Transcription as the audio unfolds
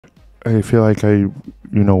I feel like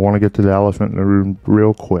want to get to the elephant in the room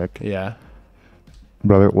real quick. Yeah.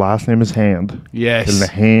 Brother, last name is Hand. Yes. In the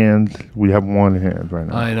hand, we have one hand right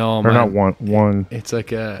now. I know, or man. not one. It's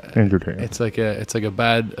like a injured hand. It's like a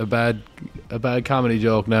bad comedy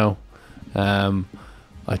joke now.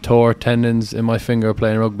 I tore tendons in my finger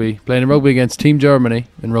playing rugby against Team Germany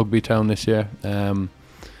in Rugby Town this year.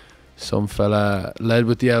 Some fella led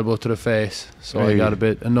with the elbow to the face, so I got a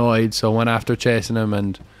bit annoyed, so I went after chasing him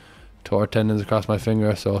and tore tendons across my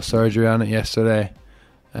finger. So surgery on it yesterday.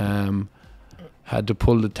 Had to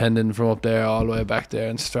pull the tendon from up there all the way back there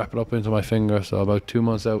and strap it up into my finger, so about 2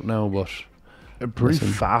 months out now. But pretty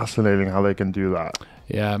fascinating how they can do that.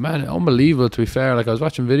 Yeah, man, unbelievable, to be fair. Like, I was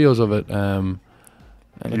watching videos of it.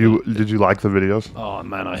 Did you like the videos? Oh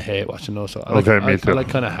man, I hate watching those. Me too. I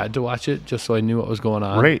kind of had to watch it just so I knew what was going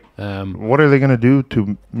on. Great. What are they gonna do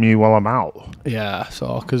to me while I'm out? Yeah,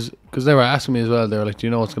 so because they were asking me as well. They were like, "Do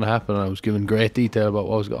you know what's gonna happen?" And I was giving great detail about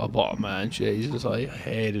what was going on. Oh man, Jesus, I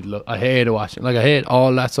hated watching. Like, I hate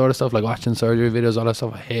all that sort of stuff, like watching surgery videos, all that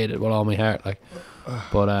stuff. I hate it with all my heart. Like,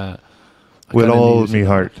 but with all me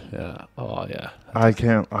heart. Yeah. Oh yeah. I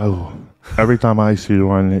can't. Oh, every time I see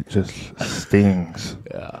one, it just stings.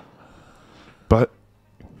 Yeah. But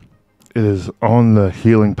it is on the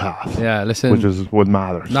healing path. Yeah, listen. Which is what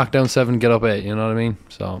matters. Knock down 7, get up 8. You know what I mean?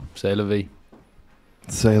 So, c'est la vie.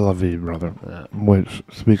 C'est la vie, brother. Yeah. Which,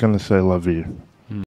 speaking of c'est la vie,